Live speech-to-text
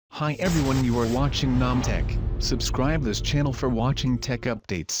Hi everyone, you are watching NomTech. Subscribe this channel for watching tech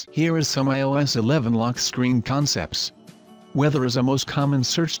updates. Here is some iOS 11 lock screen concepts. Weather is a most common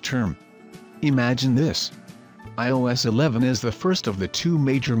search term. Imagine this. iOS 11 is the first of the two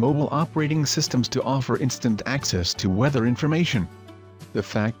major mobile operating systems to offer instant access to weather information. The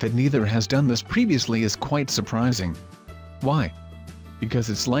fact that neither has done this previously is quite surprising. Why? Because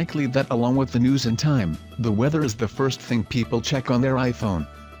it's likely that along with the news and time, the weather is the first thing people check on their iPhone.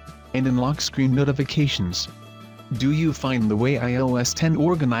 And in lock screen notifications. Do you find the way iOS 10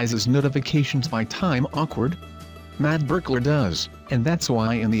 organizes notifications by time awkward? Matt Berkler does, and that's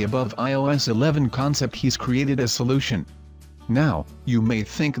why in the above iOS 11 concept he's created a solution. Now, you may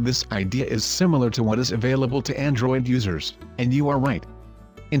think this idea is similar to what is available to Android users, and you are right.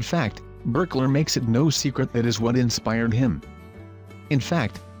 In fact, Berkler makes it no secret that is what inspired him. In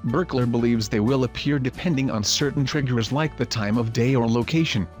fact, Berkler believes they will appear depending on certain triggers like the time of day or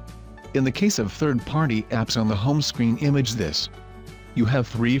location. In the case of third-party apps on the home screen, image this. You have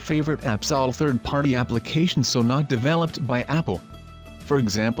 3 favorite apps, all third-party applications, so not developed by Apple. For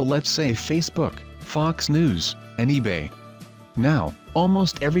example, let's say Facebook, Fox News, and eBay. Now,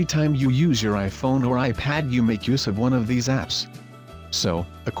 almost every time you use your iPhone or iPad you make use of one of these apps. So,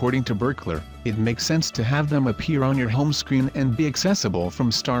 according to Berkler, it makes sense to have them appear on your home screen and be accessible from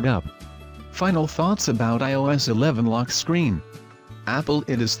startup. Final thoughts about iOS 11 lock screen. Apple,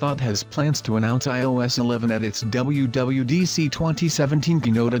 it is thought, has plans to announce iOS 11 at its WWDC 2017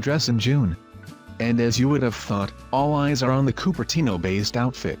 keynote address in June. And as you would have thought, all eyes are on the Cupertino-based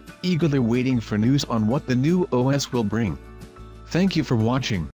outfit, eagerly waiting for news on what the new OS will bring. Thank you for watching.